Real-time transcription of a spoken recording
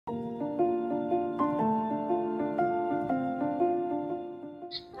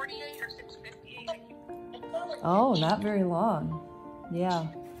Oh, not very long. Yeah.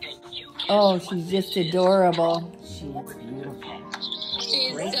 Oh, she's just adorable. She is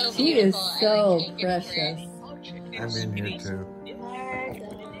beautiful. She is so precious. I'm in here too.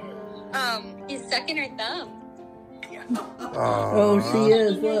 He's sucking her thumb. Oh, she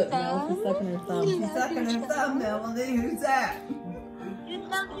is. Look, now she's sucking her thumb. She's sucking her thumb, Melanie. Who's that?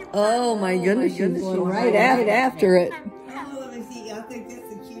 Oh my goodness, she's going right after it. Oh, let me see. I think that's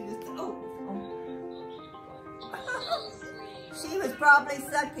the cutest. Oh. She was probably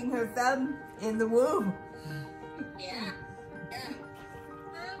sucking her thumb in the womb. Yeah.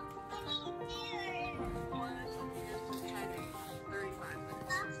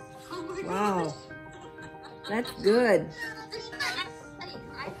 Wow. That's good.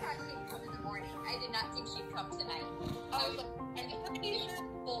 I thought she'd come in the morning. I did not think she'd come tonight. Oh, look, and the cookies are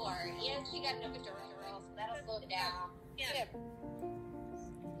 4. Yeah, she got no epidural, so that'll slow it down. Yeah.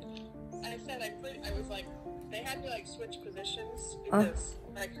 I said I was like, they had me like switch positions because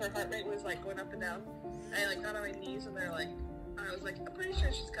like her heart rate was like going up and down. I like got on my knees and they're like, I was like, I'm pretty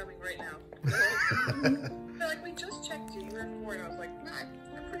sure she's coming right now. They're like, we just checked you. You were in 4, and I was like, nah,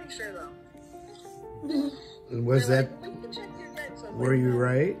 I'm pretty sure though. Was that, like, we can check you again. So were you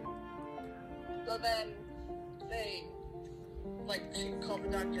right? So then they, like, she called the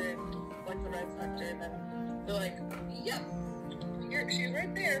doctor and, like, the red doctor, and then they're like, yep, she's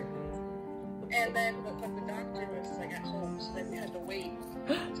right there. And then, but the doctor was, like, at home, so then we had to wait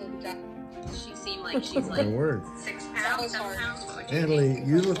until the doctor. She seemed like she's My like word. 6 pounds, 7 pounds. Natalie,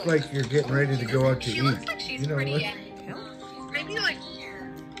 you look like you're getting ready to go out to She eat. looks like she's You know pretty, what? maybe like,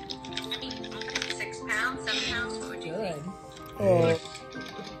 6 pounds, 7 pounds, what would you Good. think?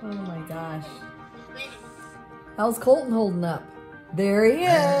 Oh my gosh. How's Colton holding up? There he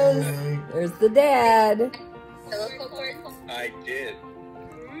is. Hey. There's the dad. Hello, Colton. I did.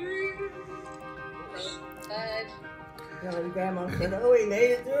 Grandma said, oh, he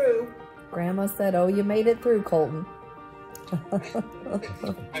made it through. Grandma said, oh, you made it through, Colton. I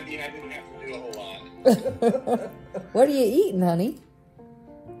mean, I didn't have to do a whole lot. What are you eating, honey?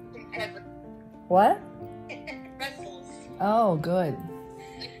 What? Pretzels. Oh, good.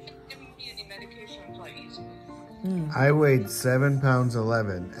 I weighed 7 pounds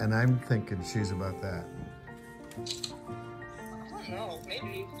 11, and I'm thinking she's about that. I don't know,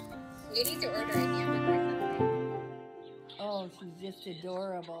 maybe. You need to order a hamburger. Oh, she's just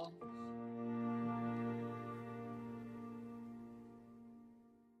adorable.